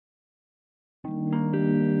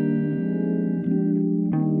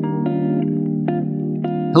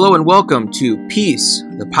Hello and welcome to Peace,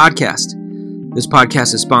 the podcast. This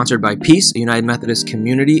podcast is sponsored by Peace, a United Methodist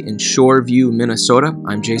community in Shoreview, Minnesota.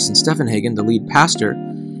 I'm Jason Steffenhagen, the lead pastor,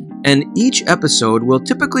 and each episode will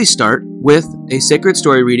typically start with a sacred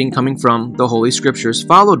story reading coming from the Holy Scriptures,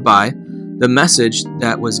 followed by the message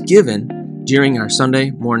that was given during our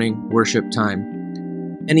Sunday morning worship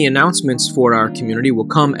time. Any announcements for our community will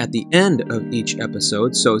come at the end of each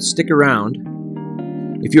episode, so stick around.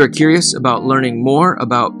 If you are curious about learning more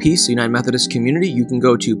about Peace, the United Methodist community, you can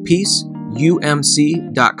go to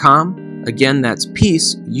peaceumc.com. Again, that's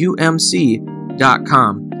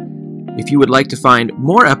peaceumc.com. If you would like to find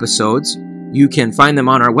more episodes, you can find them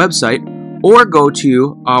on our website or go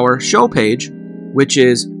to our show page, which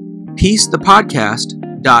is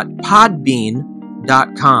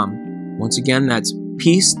peacethepodcast.podbean.com. Once again, that's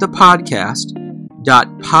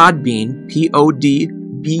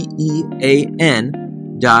peacethepodcast.podbean.com.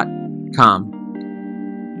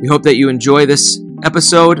 We hope that you enjoy this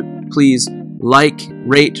episode. Please like,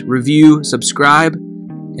 rate, review, subscribe.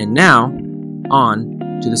 And now, on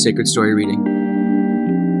to the sacred story reading.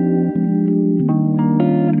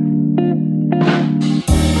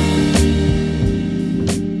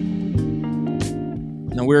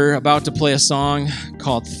 Now we're about to play a song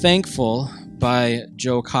called Thankful by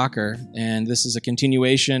Joe Cocker, and this is a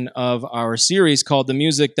continuation of our series called The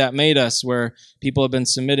Music That Made Us, where people have been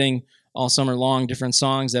submitting all summer long different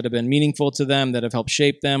songs that have been meaningful to them, that have helped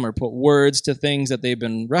shape them or put words to things that they've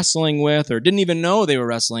been wrestling with or didn't even know they were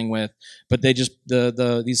wrestling with, but they just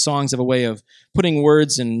these songs have a way of putting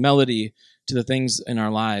words and melody to the things in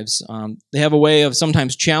our lives. They have a way of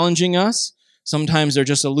sometimes challenging us, sometimes they're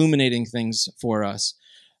just illuminating things for us.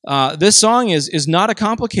 This song is not a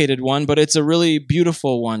complicated one, but it's a really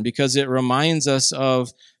beautiful one because it reminds us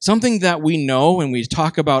of something that we know and we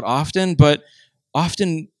talk about often, but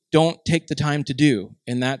often don't take the time to do,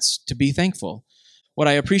 and that's to be thankful. What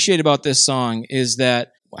I appreciate about this song is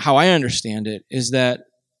that, how I understand it, is that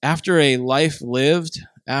after a life lived,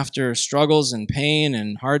 after struggles and pain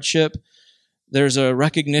and hardship, there's a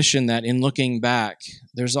recognition that in looking back,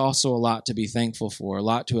 there's also a lot to be thankful for, a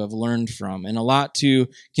lot to have learned from, and a lot to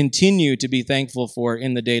continue to be thankful for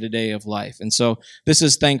in the day-to-day of life. And so this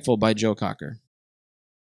is Thankful by Joe Cocker.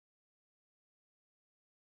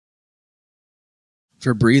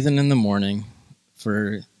 For breathing in the morning,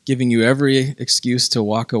 for giving you every excuse to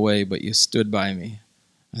walk away, but you stood by me.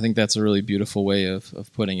 I think that's a really beautiful way of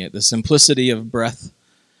putting it. The simplicity of breath,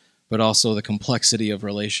 but also the complexity of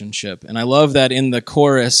relationship. And I love that in the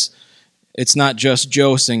chorus, it's not just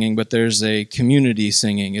Joe singing, but there's a community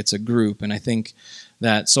singing. It's a group. And I think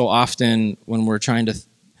that so often when we're trying to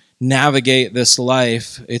navigate this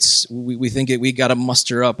life, we think we got to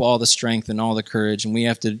muster up all the strength and all the courage, and we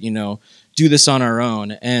have to, do this on our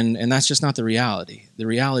own. And that's just not the reality. The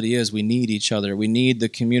reality is we need each other. We need the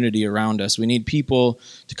community around us. We need people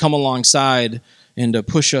to come alongside and to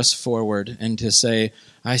push us forward and to say,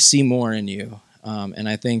 I see more in you. And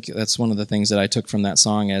I think that's one of the things that I took from that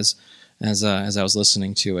song as I was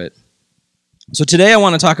listening to it. So today I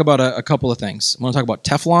want to talk about a couple of things. I want to talk about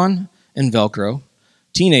Teflon and Velcro,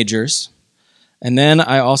 teenagers, and then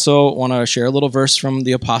I also want to share a little verse from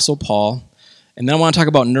the Apostle Paul, and then I want to talk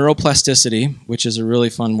about neuroplasticity, which is a really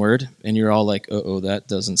fun word, and you're all like, that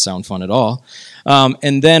doesn't sound fun at all.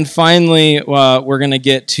 And then finally, we're going to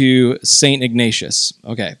get to St. Ignatius.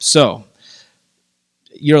 Okay, so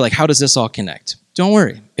you're like, how does this all connect? Don't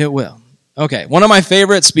worry, it will. Okay, one of my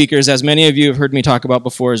favorite speakers, as many of you have heard me talk about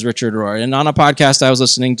before, is Richard Rohr. And on a podcast I was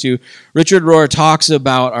listening to, Richard Rohr talks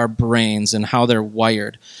about our brains and how they're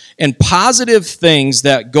wired. And positive things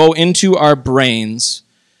that go into our brains,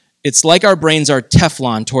 it's like our brains are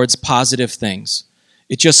Teflon towards positive things.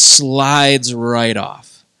 It just slides right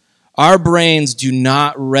off. Our brains do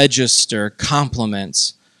not register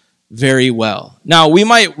compliments very well. Now, we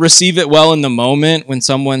might receive it well in the moment when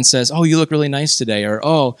someone says, you look really nice today, or,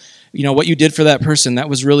 what you did for that person, that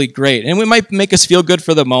was really great. And it might make us feel good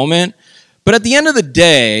for the moment, but at the end of the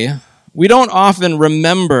day, we don't often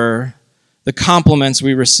remember the compliments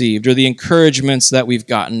we received or the encouragements that we've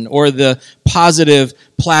gotten or the positive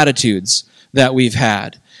platitudes that we've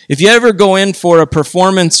had. If you ever go in for a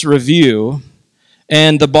performance review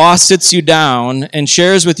and the boss sits you down and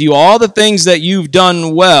shares with you all the things that you've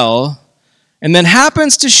done well, and then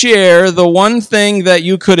happens to share the one thing that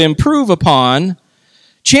you could improve upon,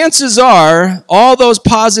 chances are all those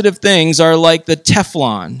positive things are like the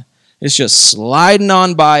Teflon. It's just sliding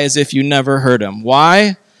on by as if you never heard them.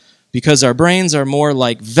 Why? Because our brains are more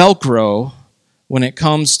like Velcro when it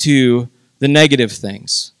comes to the negative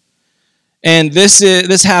things. And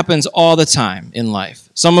this happens all the time in life.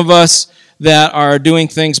 Some of us, that are doing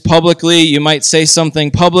things publicly. You might say something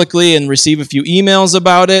publicly and receive a few emails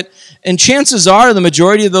about it. And chances are the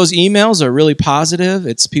majority of those emails are really positive.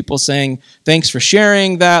 It's people saying, thanks for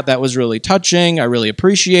sharing that. That was really touching. I really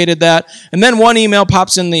appreciated that. And then one email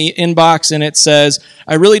pops in the inbox and it says,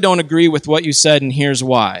 I really don't agree with what you said and here's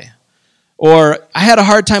why. Or I had a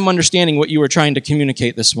hard time understanding what you were trying to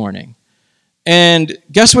communicate this morning. And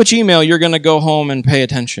guess which email you're going to go home and pay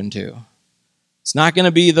attention to? It's not going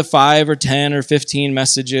to be the 5 or 10 or 15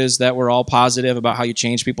 messages that were all positive about how you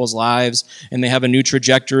change people's lives and they have a new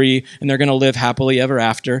trajectory and they're going to live happily ever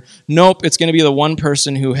after. Nope, it's going to be the one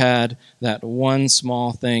person who had that one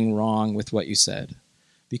small thing wrong with what you said.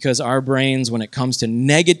 Because our brains, when it comes to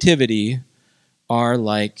negativity, are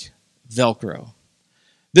like Velcro.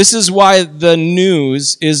 This is why the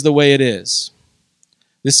news is the way it is.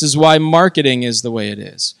 This is why marketing is the way it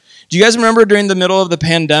is. Do you guys remember during the middle of the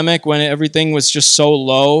pandemic when everything was just so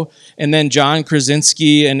low, and then John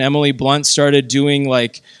Krasinski and Emily Blunt started doing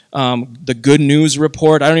like the Good News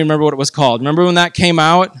Report? I don't even remember what it was called. Remember when that came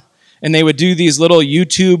out? And they would do these little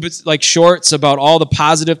YouTube like shorts about all the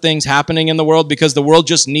positive things happening in the world because the world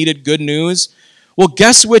just needed good news. Well,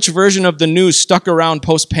 guess which version of the news stuck around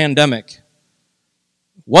post-pandemic?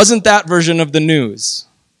 Wasn't that version of the news.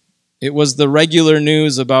 It was the regular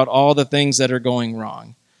news about all the things that are going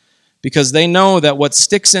wrong. Because they know that what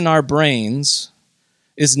sticks in our brains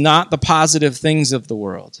is not the positive things of the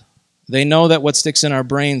world. They know that what sticks in our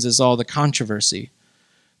brains is all the controversy.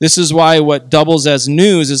 This is why what doubles as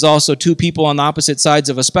news is also two people on the opposite sides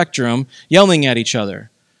of a spectrum yelling at each other.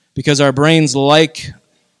 Because our brains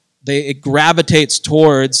it gravitates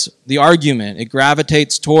towards the argument. It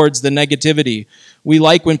gravitates towards the negativity. We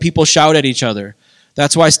like when people shout at each other.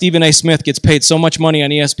 That's why Stephen A. Smith gets paid so much money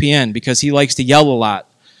on ESPN, because he likes to yell a lot,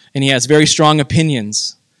 and he has very strong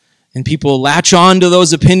opinions. And people latch on to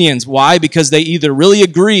those opinions. Why? Because they either really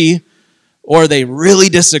agree or they really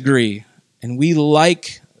disagree. And we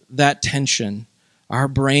like that tension. Our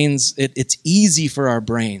brains, it's easy for our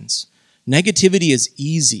brains. Negativity is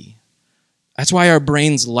easy. That's why our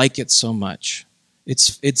brains like it so much.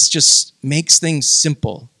 It's just makes things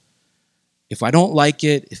simple. If I don't like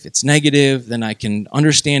it, if it's negative, then I can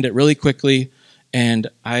understand it really quickly, and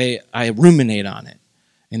I ruminate on it.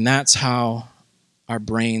 And that's how our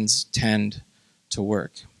brains tend to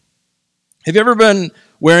work. Have you ever been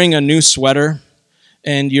wearing a new sweater,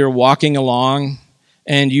 and you're walking along,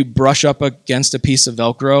 and you brush up against a piece of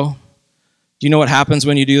Velcro? Do you know what happens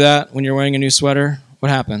when you do that, when you're wearing a new sweater?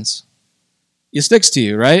 What happens? It sticks to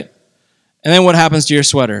you, right? And then what happens to your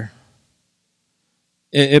sweater?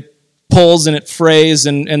 It pulls and it frays,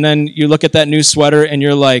 and then you look at that new sweater and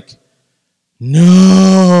you're like,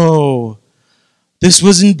 no, this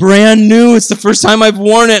wasn't brand new. It's the first time I've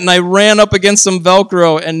worn it, and I ran up against some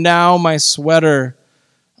Velcro, and now my sweater,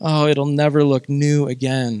 it'll never look new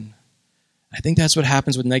again. I think that's what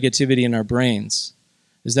happens with negativity in our brains,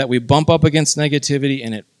 is that we bump up against negativity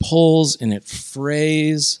and it pulls and it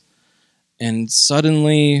frays, and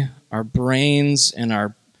suddenly our brains and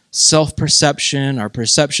our self-perception, our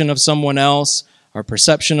perception of someone else, our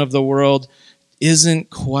perception of the world isn't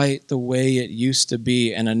quite the way it used to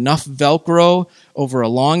be. And enough Velcro over a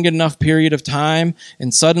long enough period of time,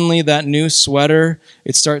 and suddenly that new sweater,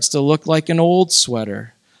 it starts to look like an old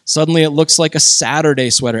sweater. Suddenly it looks like a Saturday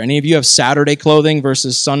sweater. Any of you have Saturday clothing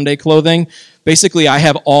versus Sunday clothing? Basically, I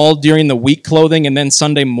have all during the week clothing and then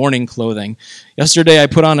Sunday morning clothing. Yesterday I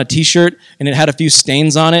put on a t-shirt and it had a few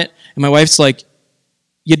stains on it, and my wife's like,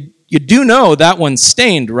 You do know that one's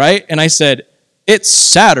stained, right? And I said, it's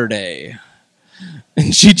Saturday.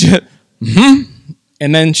 And she just,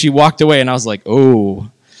 And then she walked away, and I was like, oh,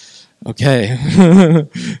 okay.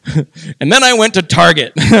 And then I went to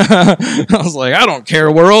Target. I was like, I don't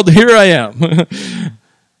care, world, here I am.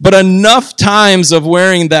 But enough times of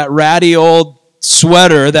wearing that ratty old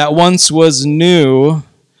sweater that once was new,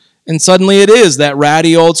 and suddenly it is that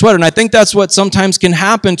ratty old sweater. And I think that's what sometimes can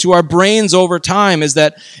happen to our brains over time, is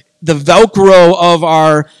that the Velcro of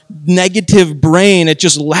our negative brain, it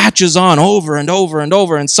just latches on over and over and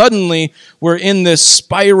over. And suddenly we're in this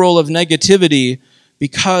spiral of negativity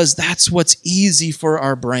because that's what's easy for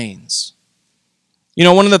our brains. You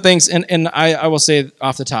know, one of the things, and I will say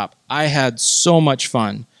off the top, I had so much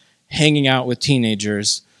fun hanging out with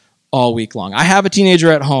teenagers all week long. I have a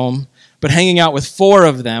teenager at home, but hanging out with 4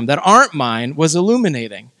 of them that aren't mine was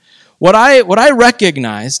illuminating. What I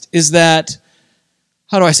recognized is that,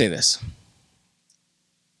 how do I say this?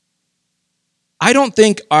 I don't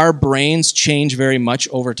think our brains change very much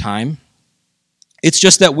over time. It's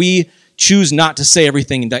just that we choose not to say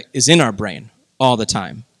everything that is in our brain all the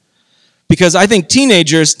time. Because I think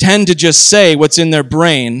teenagers tend to just say what's in their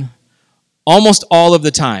brain almost all of the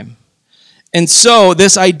time. And so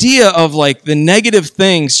this idea of like the negative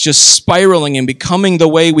things just spiraling and becoming the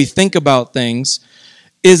way we think about things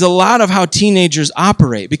is a lot of how teenagers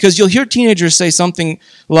operate. Because you'll hear teenagers say something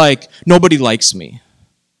like, nobody likes me.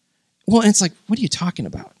 Well, it's like, what are you talking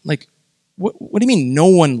about? Like, what do you mean no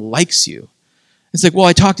one likes you? It's like, well,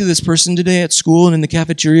 I talked to this person today at school and in the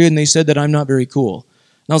cafeteria, and they said that I'm not very cool.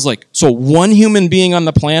 And I was like, so one human being on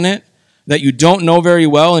the planet that you don't know very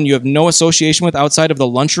well and you have no association with outside of the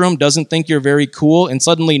lunchroom doesn't think you're very cool, and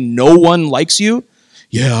suddenly no one likes you?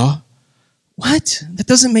 Yeah. What? That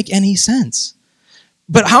doesn't make any sense.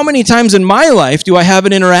 But how many times in my life do I have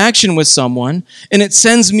an interaction with someone and it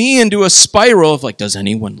sends me into a spiral of like, does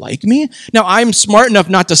anyone like me? Now, I'm smart enough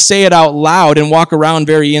not to say it out loud and walk around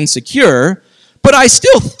very insecure, but I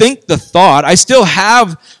still think the thought. I still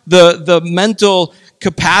have the mental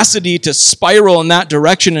capacity to spiral in that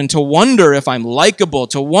direction and to wonder if I'm likable,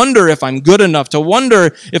 to wonder if I'm good enough, to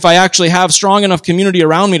wonder if I actually have strong enough community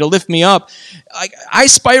around me to lift me up. I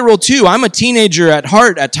spiral too. I'm a teenager at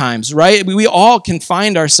heart at times, right? We all can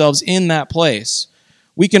find ourselves in that place.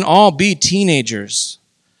 We can all be teenagers.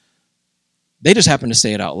 They just happen to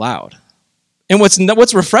say it out loud. And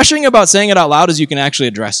what's refreshing about saying it out loud is you can actually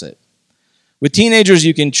address it. With teenagers,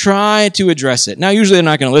 you can try to address it. Now, usually they're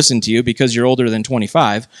not going to listen to you because you're older than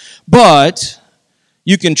 25, but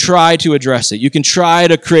you can try to address it. You can try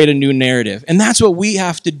to create a new narrative. And that's what we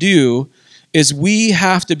have to do, is we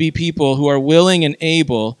have to be people who are willing and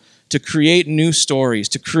able to create new stories,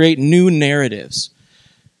 to create new narratives.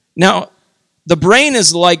 Now, the brain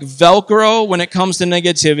is like Velcro when it comes to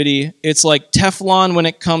negativity. It's like Teflon when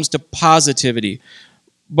it comes to positivity.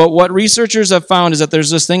 But what researchers have found is that there's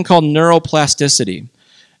this thing called neuroplasticity.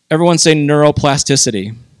 Everyone say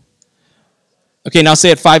neuroplasticity. Okay, now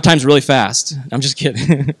say it 5 times really fast. I'm just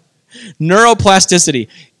kidding. Neuroplasticity.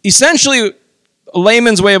 Essentially, a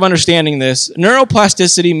layman's way of understanding this,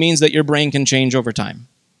 neuroplasticity means that your brain can change over time.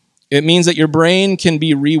 It means that your brain can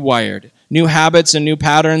be rewired. New habits and new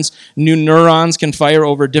patterns, new neurons can fire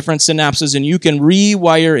over different synapses, and you can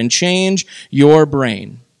rewire and change your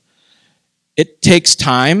brain. It takes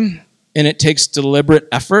time, and it takes deliberate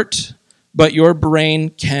effort, but your brain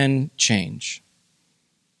can change.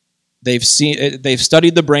 They've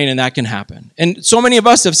studied the brain, and that can happen. And so many of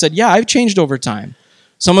us have said, yeah, I've changed over time.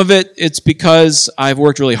 Some of it's because I've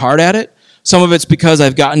worked really hard at it. Some of it's because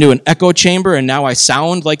I've gotten to an echo chamber, and now I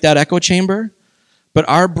sound like that echo chamber. But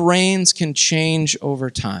our brains can change over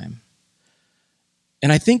time.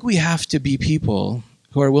 And I think we have to be people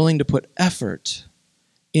who are willing to put effort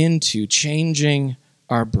into changing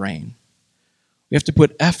our brain. We have to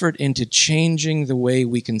put effort into changing the way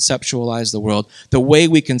we conceptualize the world, the way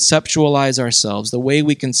we conceptualize ourselves, the way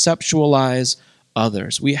we conceptualize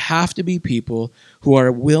others. We have to be people who are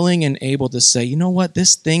willing and able to say, you know what,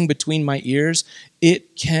 this thing between my ears,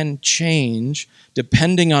 it can change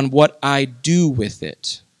depending on what I do with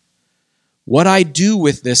it. What I do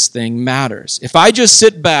with this thing matters. If I just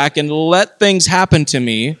sit back and let things happen to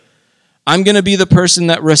me, I'm going to be the person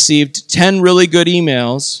that received 10 really good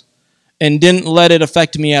emails and didn't let it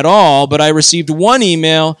affect me at all, but I received one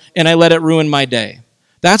email and I let it ruin my day.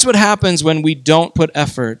 That's what happens when we don't put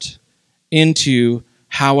effort into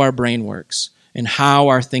how our brain works and how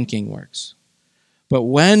our thinking works. But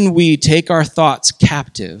when we take our thoughts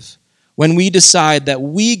captive, when we decide that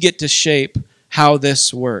we get to shape how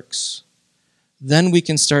this works, then we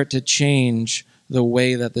can start to change the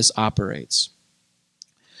way that this operates.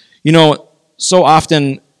 You know, so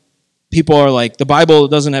often people are like, the Bible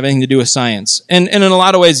doesn't have anything to do with science. And in a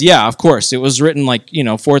lot of ways, yeah, of course. It was written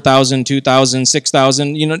 4,000, 2,000,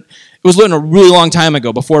 6,000. It was written a really long time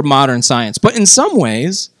ago, before modern science. But in some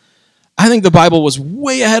ways, I think the Bible was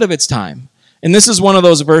way ahead of its time. And this is one of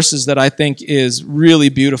those verses that I think is really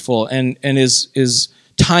beautiful and is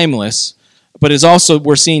timeless, but is also,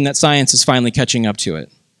 we're seeing that science is finally catching up to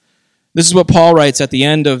it. This is what Paul writes at the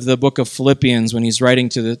end of the book of Philippians when he's writing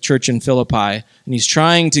to the church in Philippi, and he's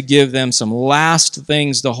trying to give them some last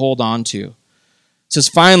things to hold on to. It says,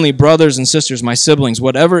 finally, brothers and sisters, my siblings,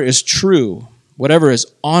 whatever is true, whatever is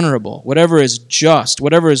honorable, whatever is just,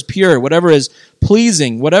 whatever is pure, whatever is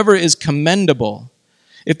pleasing, whatever is commendable,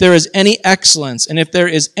 if there is any excellence, and if there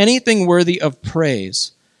is anything worthy of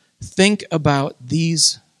praise, think about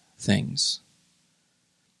these things.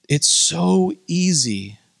 It's so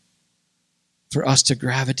easy for us to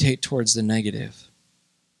gravitate towards the negative.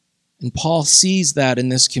 And Paul sees that in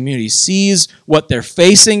this community. He sees what they're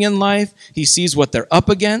facing in life. He sees what they're up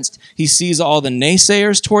against. He sees all the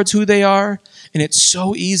naysayers towards who they are. and it's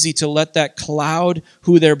so easy to let that cloud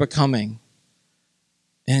who they're becoming.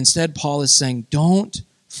 And instead, Paul is saying, don't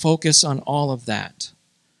focus on all of that.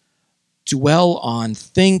 Dwell on,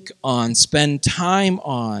 think on, spend time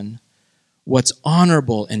on what's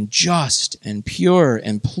honorable and just and pure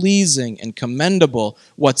and pleasing and commendable,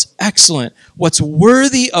 what's excellent, what's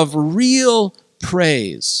worthy of real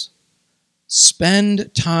praise.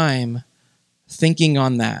 Spend time thinking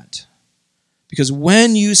on that. Because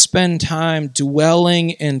when you spend time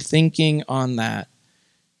dwelling and thinking on that,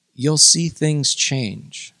 you'll see things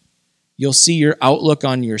change. You'll see your outlook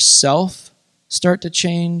on yourself start to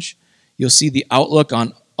change. You'll see the outlook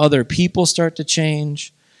on other people start to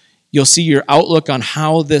change. You'll see your outlook on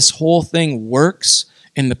how this whole thing works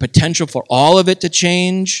and the potential for all of it to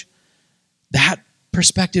change. That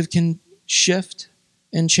perspective can shift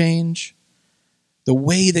and change. The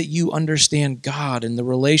way that you understand God and the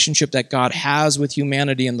relationship that God has with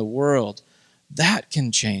humanity and the world, that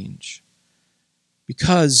can change.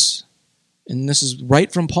 Because, and this is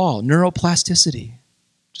right from Paul, neuroplasticity.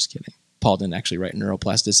 Just kidding. Paul didn't actually write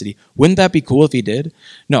neuroplasticity. Wouldn't that be cool if he did?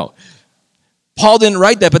 No. Paul didn't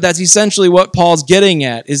write that, but that's essentially what Paul's getting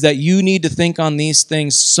at, is that you need to think on these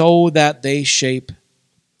things so that they shape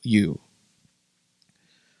you.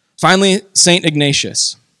 Finally, St.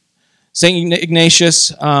 Ignatius. St.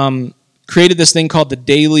 Ignatius created this thing called the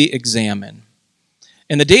daily examen.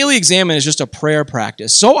 And the daily examen is just a prayer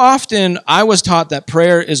practice. So often I was taught that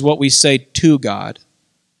prayer is what we say to God.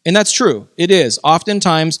 And that's true. It is.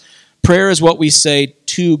 Oftentimes, prayer is what we say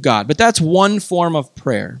to God. But that's one form of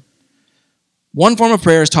prayer. One form of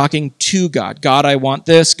prayer is talking to God. God, I want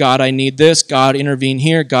this. God, I need this. God, intervene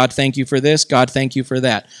here. God, thank you for this. God, thank you for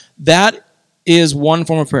that. That is one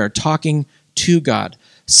form of prayer, talking to God.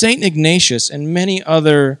 St. Ignatius and many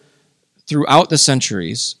other throughout the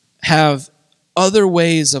centuries have other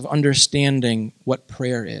ways of understanding what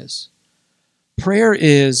prayer is. Prayer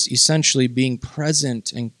is essentially being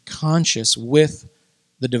present and conscious with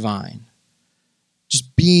the divine.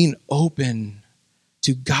 Just being open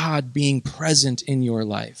to God being present in your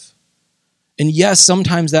life. And yes,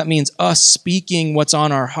 sometimes that means us speaking what's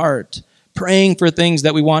on our heart, praying for things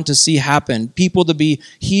that we want to see happen, people to be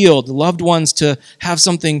healed, loved ones to have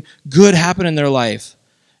something good happen in their life.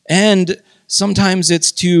 And sometimes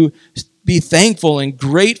it's to be thankful and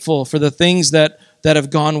grateful for the things that have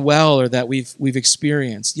gone well or that we've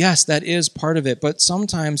experienced. Yes, that is part of it, but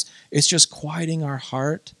sometimes it's just quieting our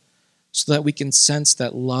heart so that we can sense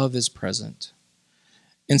that love is present.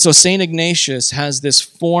 And so St. Ignatius has this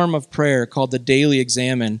form of prayer called the daily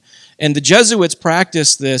examen. And the Jesuits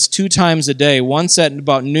practice this 2 times a day, once at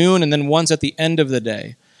about noon and then once at the end of the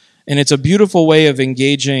day. And it's a beautiful way of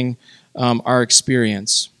engaging our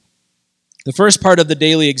experience. The first part of the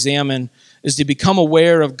daily examen is to become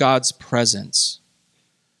aware of God's presence.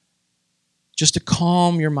 Just to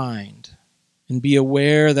calm your mind and be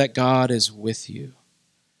aware that God is with you.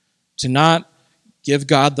 To not give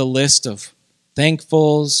God the list of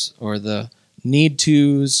thankfuls or the need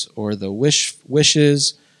tos or the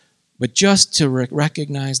wishes, but just to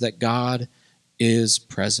recognize that God is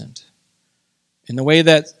present. And the way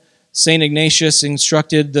that St. Ignatius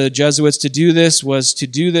instructed the Jesuits to do this was to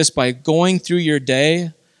do this by going through your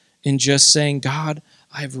day and just saying, God,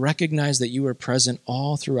 I've recognized that you are present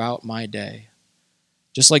all throughout my day.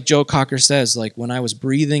 Just like Joe Cocker says, like when I was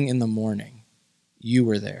breathing in the morning, you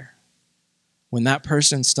were there. When that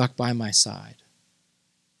person stuck by my side,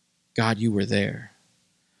 God, you were there.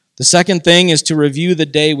 The second thing is to review the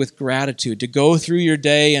day with gratitude, to go through your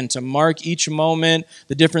day and to mark each moment,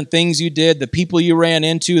 the different things you did, the people you ran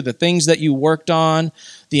into, the things that you worked on,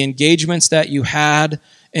 the engagements that you had,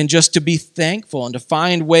 and just to be thankful and to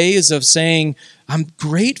find ways of saying, I'm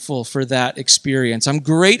grateful for that experience. I'm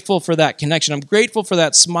grateful for that connection. I'm grateful for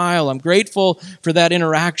that smile. I'm grateful for that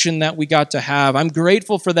interaction that we got to have. I'm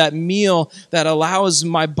grateful for that meal that allows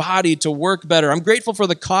my body to work better. I'm grateful for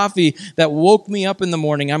the coffee that woke me up in the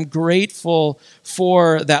morning. I'm grateful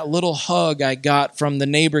for that little hug I got from the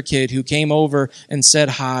neighbor kid who came over and said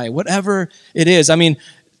hi. Whatever it is. I mean,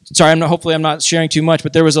 sorry, hopefully I'm not sharing too much,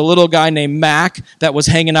 but there was a little guy named Mac that was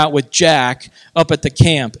hanging out with Jack up at the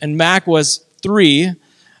camp. And Mac was 3,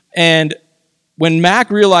 and when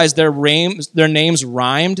Mac realized their names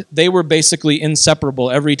rhymed, they were basically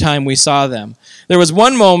inseparable every time we saw them. There was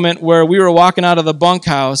one moment where we were walking out of the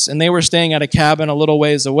bunkhouse, and they were staying at a cabin a little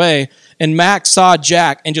ways away, and Mac saw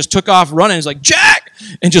Jack and just took off running. He's like, Jack!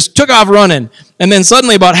 And just took off running. And then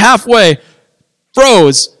suddenly, about halfway,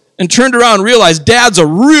 froze, and turned around and realized Dad's a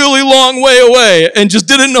really long way away and just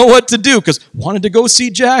didn't know what to do because wanted to go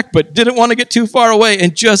see Jack but didn't want to get too far away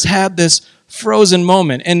and just had this frozen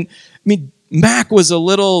moment. And I mean, Mac was a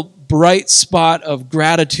little bright spot of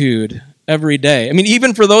gratitude every day. I mean,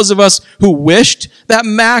 even for those of us who wished that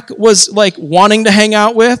Mac was like wanting to hang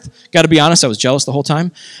out with, got to be honest, I was jealous the whole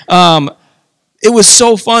time. It was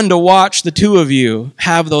so fun to watch the two of you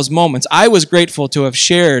have those moments. I was grateful to have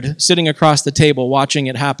shared, sitting across the table, watching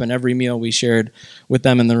it happen every meal we shared with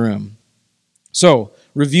them in the room. So,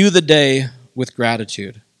 review the day with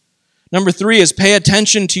gratitude. Number 3 is pay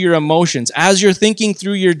attention to your emotions. As you're thinking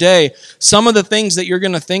through your day, some of the things that you're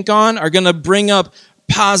going to think on are going to bring up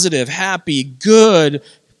positive, happy, good,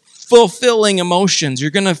 fulfilling emotions. You're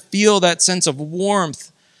going to feel that sense of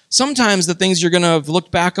warmth. Sometimes the things you're going to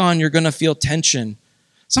look back on, you're going to feel tension.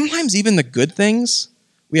 Sometimes even the good things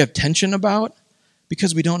we have tension about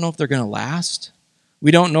because we don't know if they're going to last.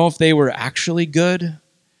 We don't know if they were actually good,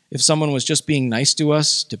 if someone was just being nice to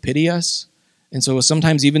us to pity us. And so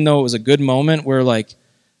sometimes even though it was a good moment, we're like,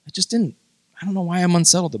 I don't know why I'm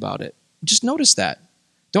unsettled about it. Just notice that.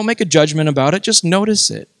 Don't make a judgment about it. Just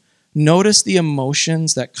notice it. Notice the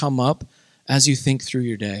emotions that come up as you think through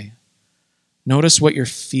your day. Notice what you're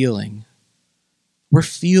feeling. We're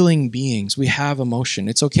feeling beings. We have emotion.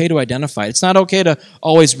 It's okay to identify. It's not okay to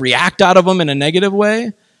always react out of them in a negative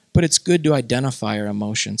way, but it's good to identify our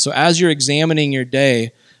emotions. So as you're examining your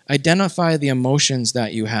day, identify the emotions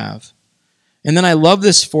that you have. And then I love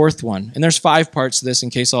this 4th one. And there's 5 parts to this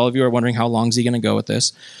in case all of you are wondering how long is he going to go with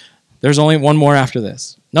this. There's only one more after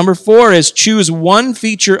this. Number 4 is choose one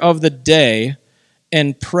feature of the day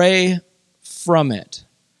and pray from it.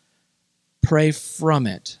 Pray from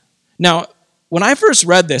it. Now, when I first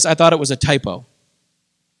read this, I thought it was a typo.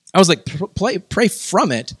 I was like, pray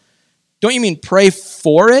from it? Don't you mean pray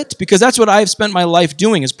for it? Because that's what I've spent my life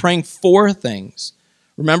doing, is praying for things.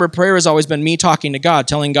 Remember, prayer has always been me talking to God,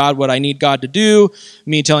 telling God what I need God to do,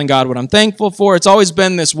 me telling God what I'm thankful for. It's always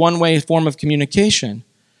been this one-way form of communication.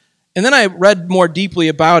 And then I read more deeply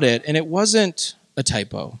about it, and it wasn't a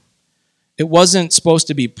typo. It wasn't supposed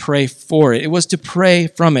to be pray for it. It was to pray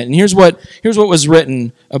from it. And here's what was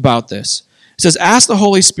written about this. It says, ask the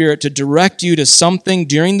Holy Spirit to direct you to something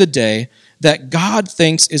during the day that God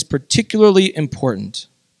thinks is particularly important.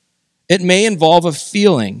 It may involve a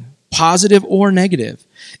feeling, positive or negative.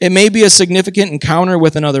 It may be a significant encounter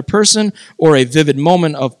with another person or a vivid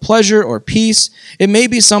moment of pleasure or peace. It may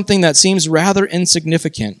be something that seems rather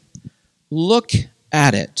insignificant. Look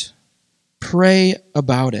at it. Pray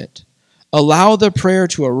about it. Allow the prayer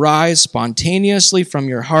to arise spontaneously from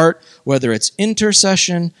your heart, whether it's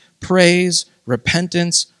intercession, praise,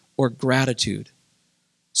 repentance, or gratitude.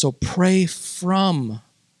 So pray from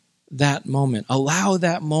that moment. Allow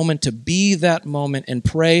that moment to be that moment and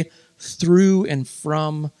pray through and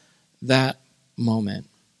from that moment.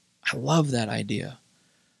 I love that idea.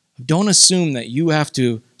 Don't assume that you have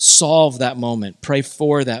to solve that moment. Pray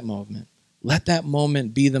for that moment. Let that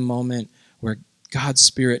moment be the moment where God's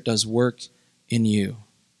Spirit does work in you.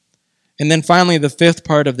 And then finally, the 5th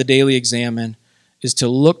part of the daily examine is to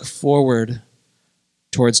look forward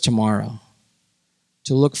towards tomorrow.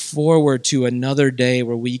 To look forward to another day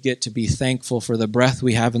where we get to be thankful for the breath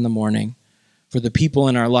we have in the morning, for the people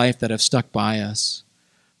in our life that have stuck by us,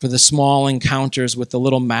 for the small encounters with the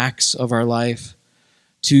little Macs of our life,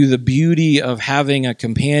 to the beauty of having a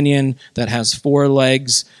companion that has 4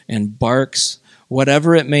 legs and barks.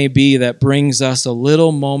 Whatever it may be that brings us a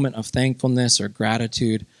little moment of thankfulness or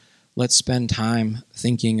gratitude, let's spend time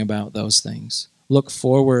thinking about those things. Look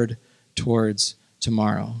forward towards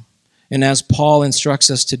tomorrow. And as Paul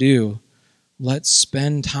instructs us to do, let's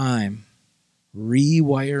spend time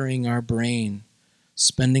rewiring our brain,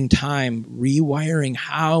 spending time rewiring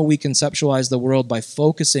how we conceptualize the world by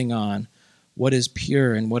focusing on what is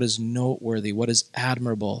pure and what is noteworthy, what is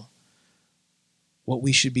admirable, what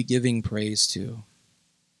we should be giving praise to.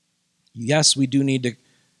 Yes, we do need to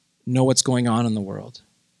know what's going on in the world,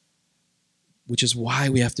 which is why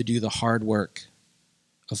we have to do the hard work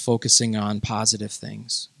of focusing on positive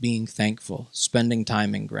things, being thankful, spending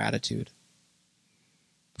time in gratitude.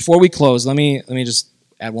 Before we close, let me just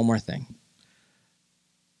add one more thing.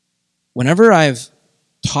 Whenever I've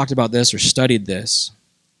talked about this or studied this,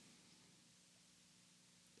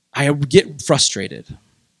 I get frustrated.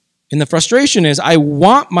 And the frustration is I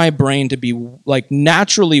want my brain to be like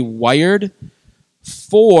naturally wired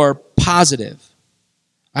for positive.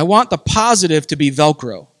 I want the positive to be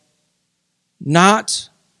Velcro, not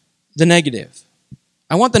the negative.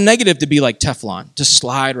 I want the negative to be like Teflon, to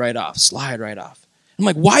slide right off. I'm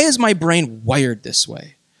like, why is my brain wired this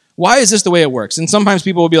way? Why is this the way it works? And sometimes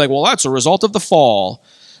people will be like, well, that's a result of the fall.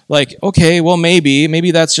 Like, okay, well,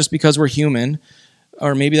 maybe that's just because we're human.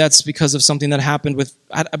 Or maybe that's because of something that happened with,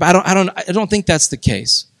 I don't think that's the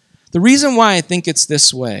case. The reason why I think it's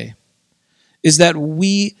this way is that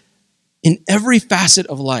we, in every facet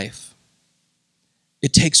of life,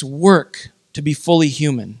 it takes work to be fully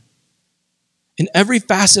human. In every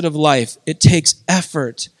facet of life, it takes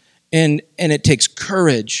effort and it takes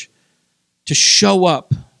courage to show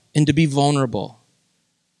up and to be vulnerable,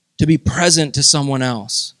 to be present to someone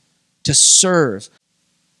else, to serve.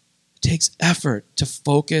 It takes effort to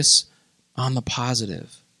focus on the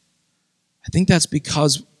positive. I think that's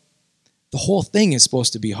because the whole thing is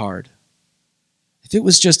supposed to be hard. If it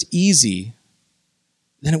was just easy,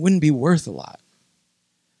 then it wouldn't be worth a lot.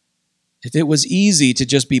 If it was easy to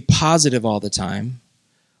just be positive all the time,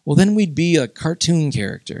 well, then we'd be a cartoon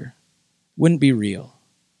character. Wouldn't be real.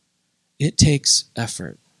 It takes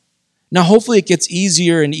effort. Now, hopefully it gets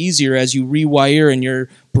easier and easier as you rewire and your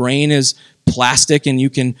brain is plastic and you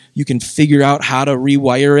can figure out how to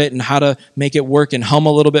rewire it and how to make it work and hum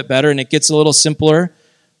a little bit better and it gets a little simpler.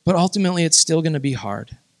 But ultimately, it's still going to be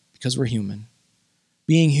hard because we're human.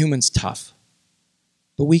 Being human's tough,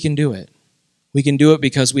 but we can do it. We can do it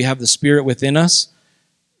because we have the Spirit within us,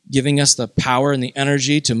 giving us the power and the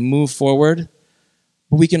energy to move forward.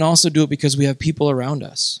 But we can also do it because we have people around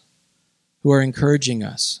us who are encouraging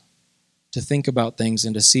us to think about things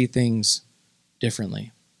and to see things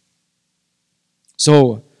differently.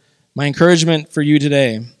 So, my encouragement for you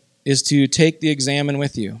today is to take the examine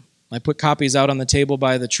with you. I put copies out on the table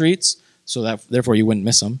by the treats, so that therefore you wouldn't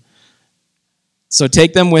miss them. So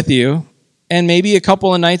take them with you, and maybe a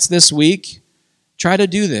couple of nights this week, try to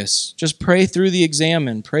do this. Just pray through the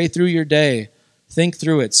examine, pray through your day, think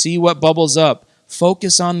through it, see what bubbles up.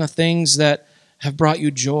 Focus on the things that have brought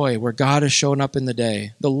you joy, where God has shown up in the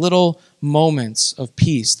day. The little moments of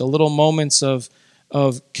peace, the little moments of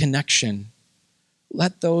connection.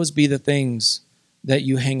 Let those be the things that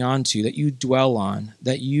you hang on to, that you dwell on,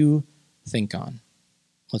 that you think on.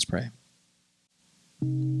 Let's pray.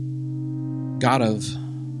 God of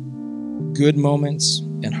good moments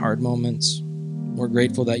and hard moments, we're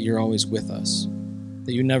grateful that you're always with us,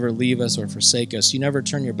 that you never leave us or forsake us. You never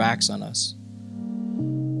turn your backs on us.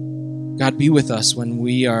 God, be with us when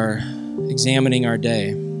we are examining our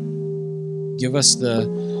day. Give us the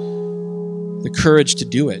courage to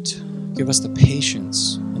do it. Give us the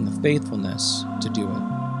patience and the faithfulness to do it.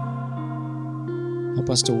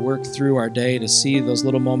 Help us to work through our day to see those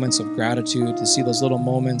little moments of gratitude, to see those little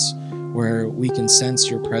moments where we can sense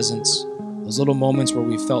your presence, those little moments where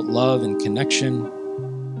we felt love and connection.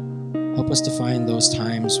 Help us to find those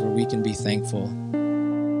times where we can be thankful.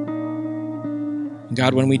 And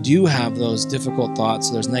God, when we do have those difficult thoughts,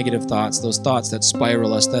 those negative thoughts, those thoughts that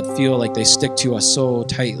spiral us, that feel like they stick to us so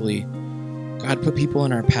tightly, God, put people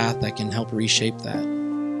in our path that can help reshape that.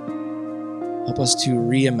 Help us to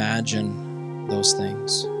reimagine those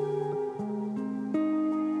things.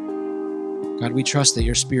 God, we trust that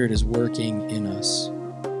your Spirit is working in us.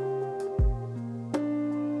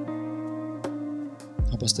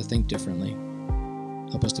 Help us to think differently.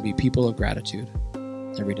 Help us to be people of gratitude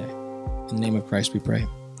every day. In the name of Christ we pray.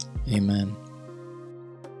 Amen.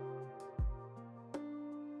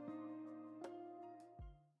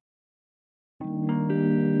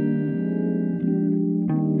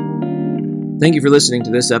 Thank you for listening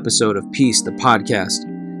to this episode of Peace, the podcast.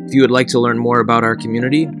 If you would like to learn more about our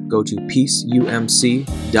community, go to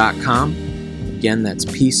peaceumc.com. Again, that's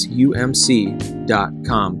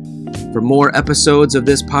peaceumc.com. For more episodes of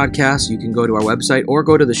this podcast, you can go to our website or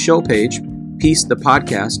go to the show page,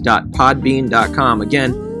 peacethepodcast.podbean.com.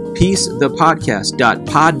 Again,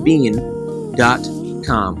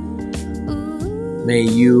 peacethepodcast.podbean.com. May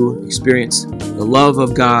you experience the love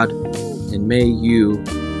of God, and may you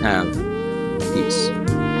have peace.